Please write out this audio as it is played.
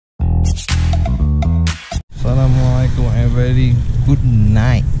very good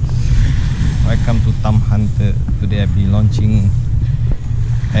night. Welcome to Tam Hunter. Today I'll be launching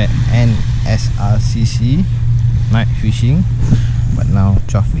at NSRCC night fishing, but now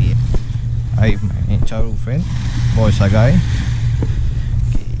 12 AM. I have my childhood friend, boy Sagai.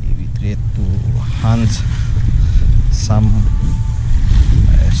 Okay, we try to hunt some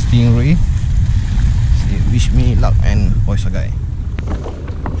stingray. See, wish me luck and boy Sagai.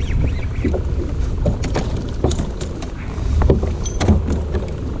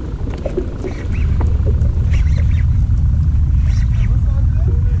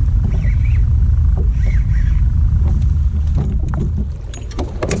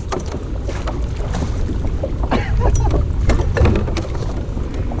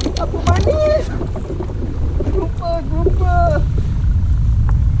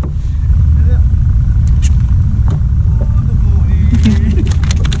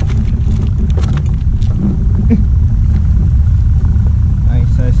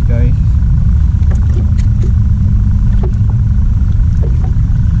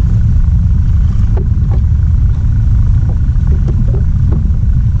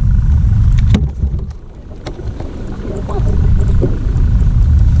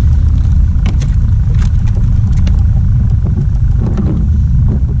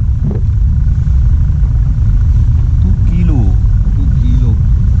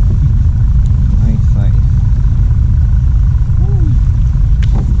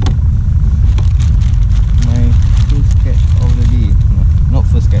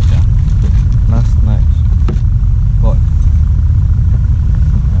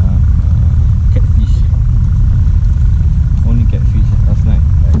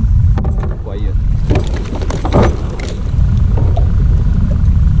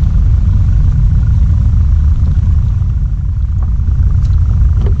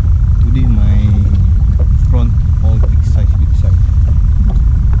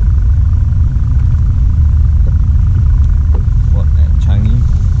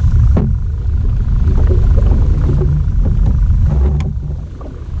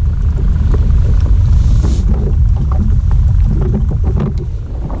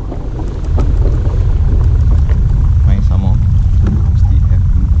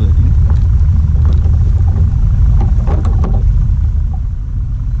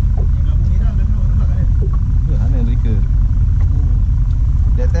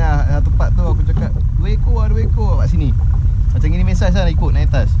 Saya ikut naik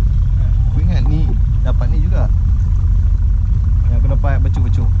atas. Aku ingat ni dapat ni juga. Yang aku dapat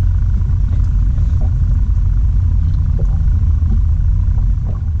becuk-becuk.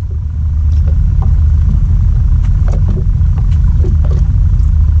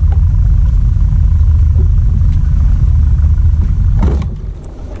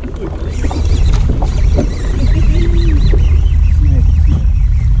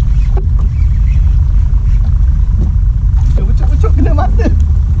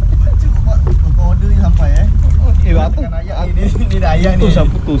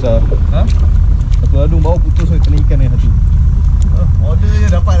 Putus lah. Ha? Satu ladung bawah putus kena ikan yang satu. Order je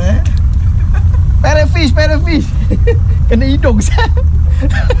dapat Parrotfish. Kena hidung sah.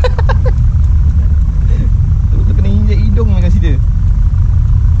 Betul kena injek hidung dengan dia.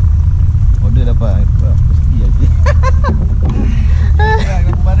 Order dapat. Wah, pasti aja.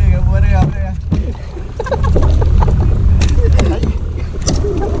 Gambar bara.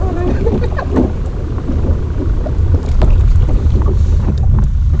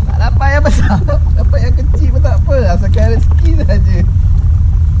 Dapat yang besar, dapat yang kecil pun tak apa, asalkan rezeki saja.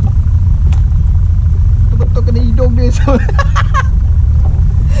 Betul-betul kena hidung dia semua.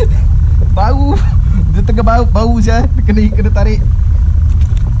 Bau. Dia tengah bau saja, kena tarik.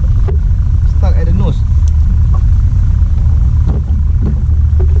 Stuck at the nose.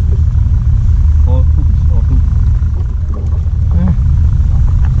 All hook.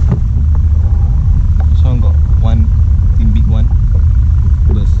 This one got one big one.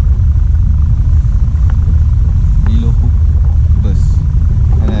 Burst. Below hook burst.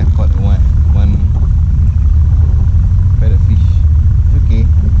 And I caught one parrotfish. Okay.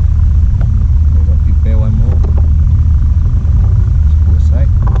 I got prepare one more.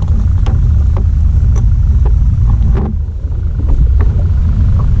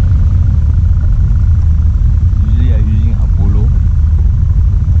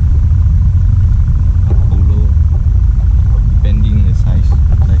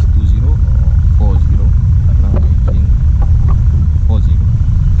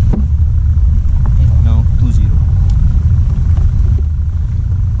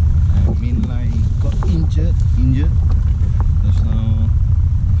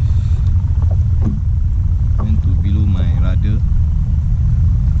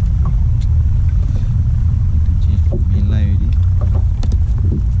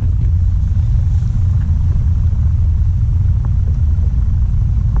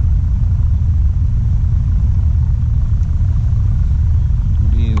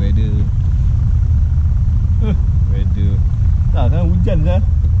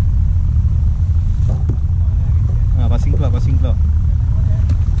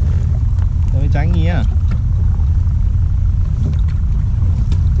 Changi lah.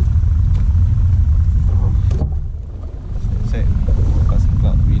 Set forecast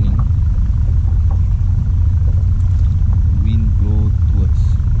cloud raining. Wind blow towards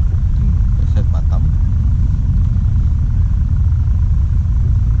pasal Batam.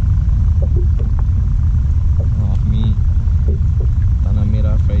 Off me Tanah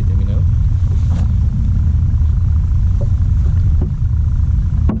Merah Ferry Terminal.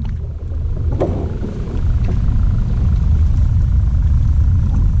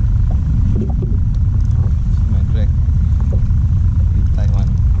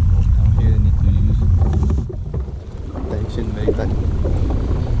 Very tight.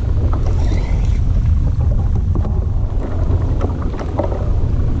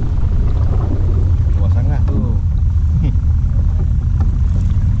 Luas sangat tu.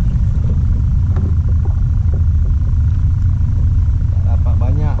 Tak dapat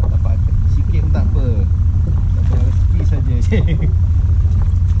banyak, dapat sikit pun tak apa. Dapat rezeki saja.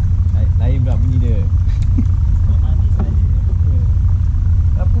 Lain pula bunyi dia. Manis saja.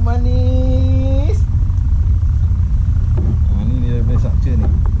 Apa manis? Ni dia punya structure ni.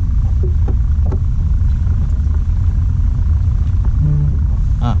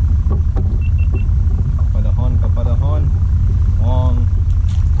 Ha. Kepada horn. Horn.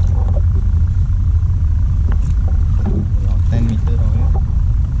 Around 10 meter tau ya.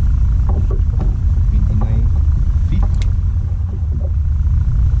 29 feet.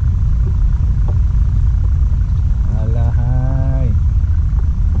 Alahai.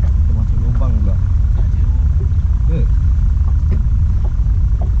 Kita masuk lubang pula. Ke?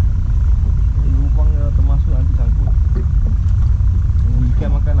 Lubang dia termasuk nanti sangkut. Ikan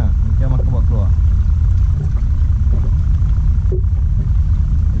makan lah. Ikan makan buat keluar.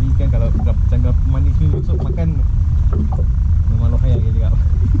 Jadi ikan kalau canggah manis ni masuk makan memang lohai dia cakap.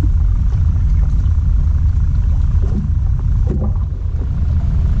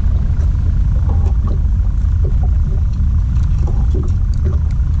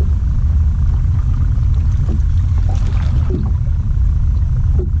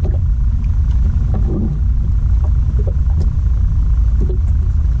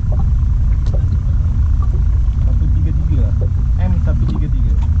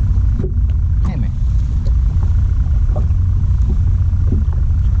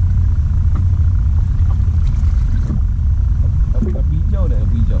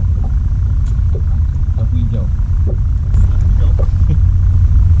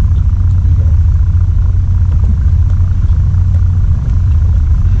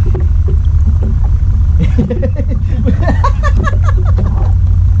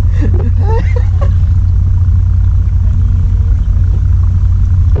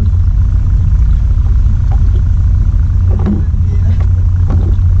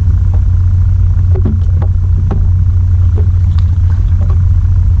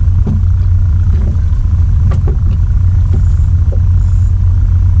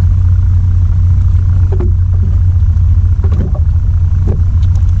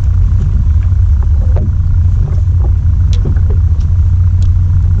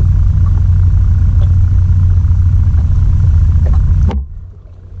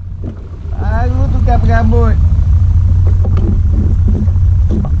 Rambut.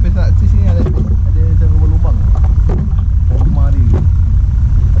 Tapi tak sini ada macam lubang. Rumah dia.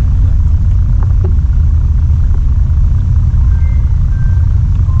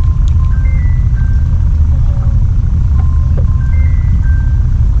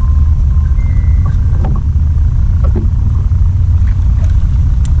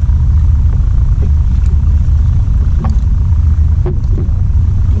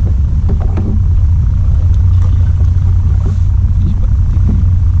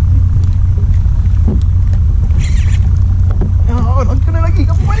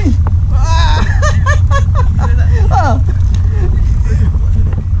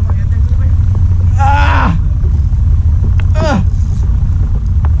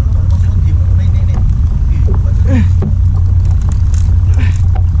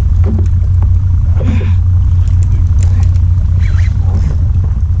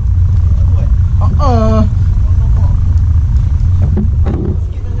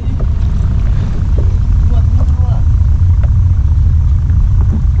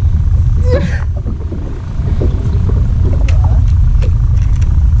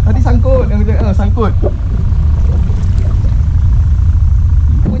 Sangkut.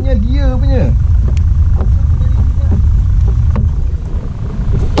 Punya dia punya.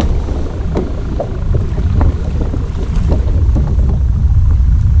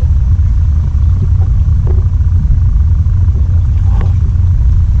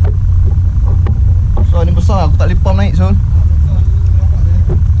 Sul?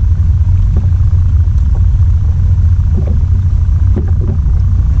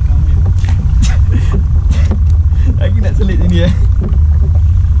 Lagi nak selit sini eh.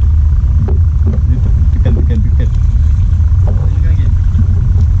 Tekan.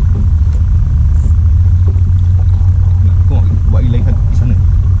 Aku nak buat lagi satu di sana.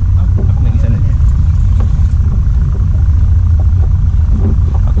 Aku nak pergi sana.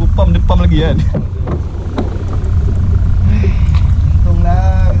 Aku pump dia pump lagi kan.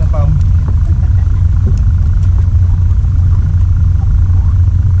 Untunglah kena pump.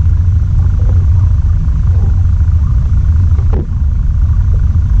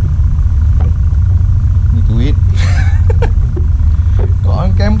 On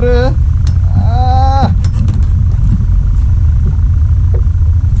camera.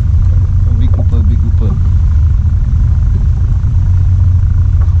 Big Cooper.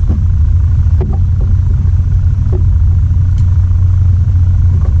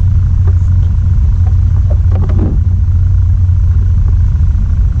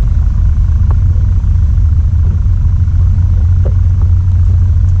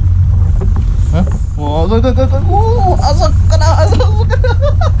 Hah? Oh, Asalkan.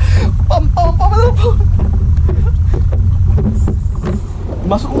 Pam.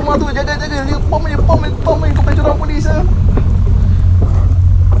 Masuk rumah tu, jaga. Dia pam je kau pakai orang polis ah.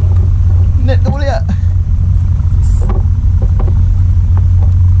 Net tu boleh tak?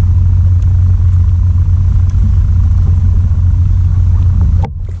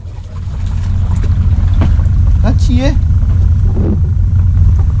 Kaci eh.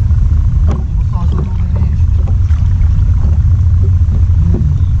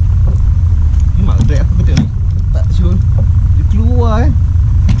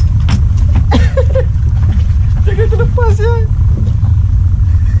 Jangan terlepas ya.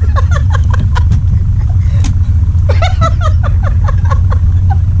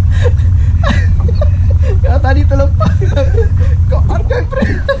 Kau tadi terlepas. Kau arkan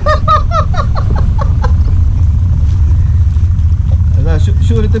frame. Dah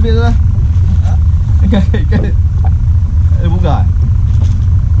show little bit lah. Ikan. Ada buka.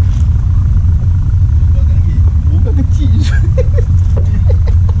 Buka kecil.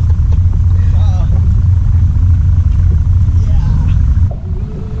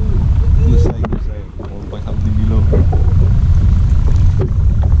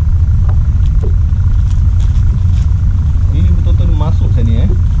 Ini betul-betul masuk sini eh.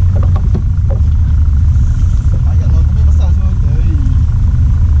 Ayat lah, aku besar semua.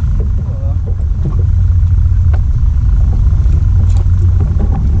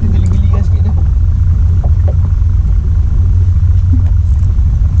 Dia geli-geli kan sikit dah.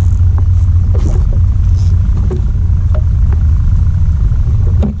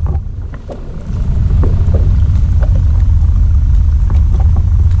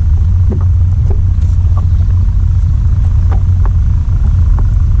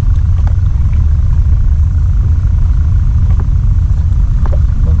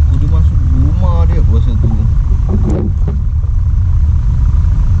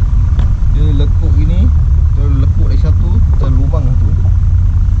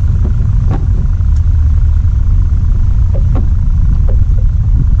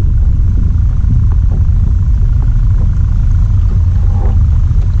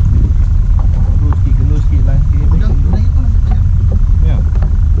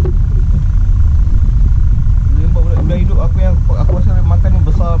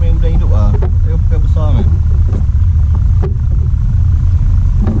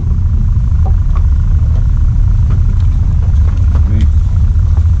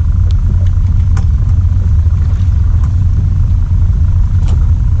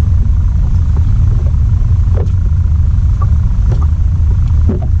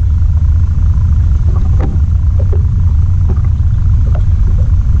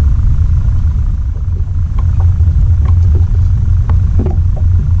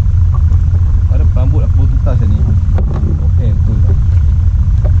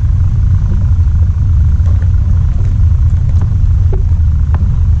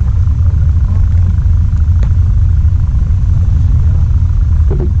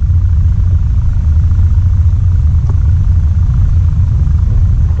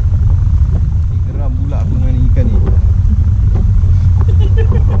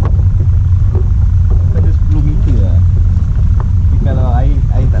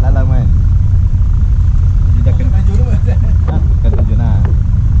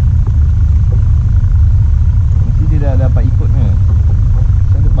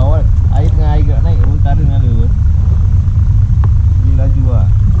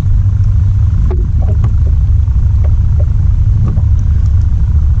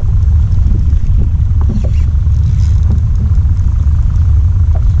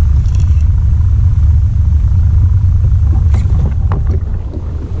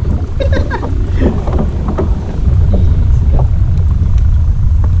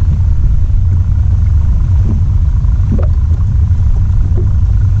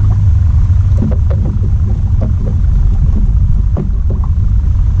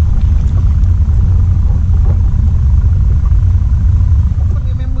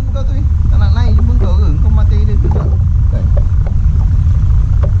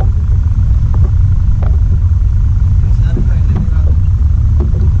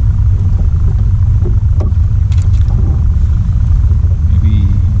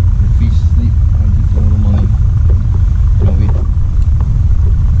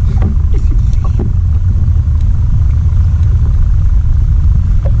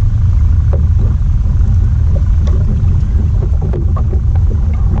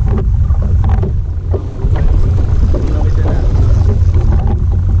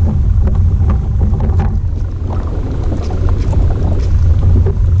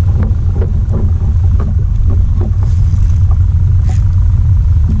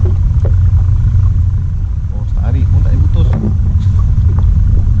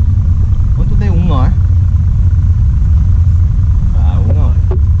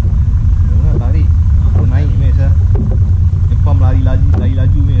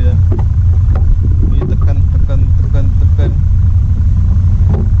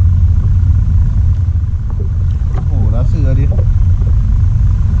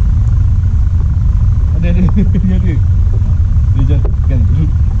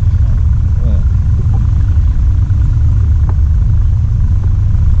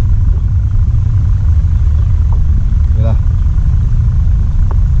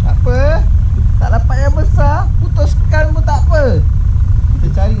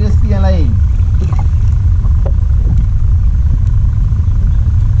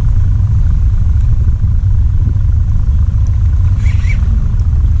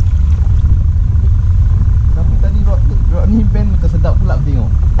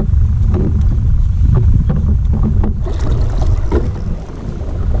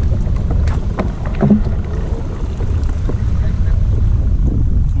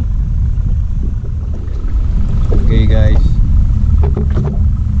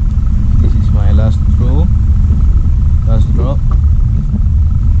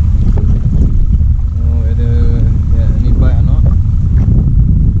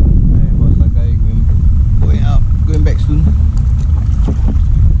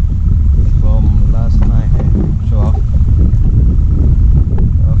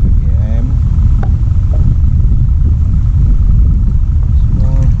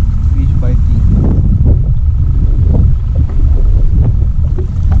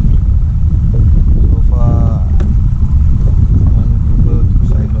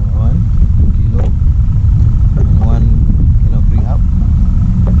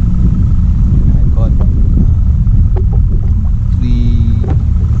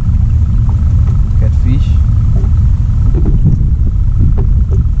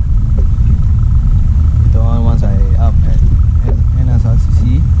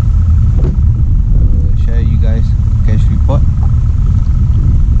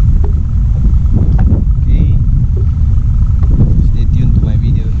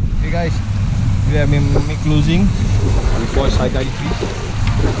 Today I make closing before sahaja di fish.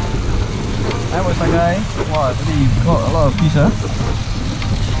 Hi boy sahaja. Wah, today you caught a lot of fish, huh?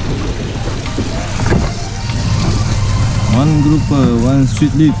 One grouper, one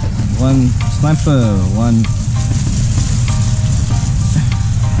sweet lip, one sniper, one.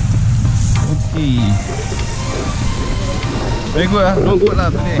 Okay. Very good lah, not good lah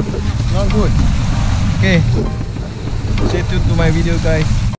today. Not good. Okay. Stay tuned to my video guys.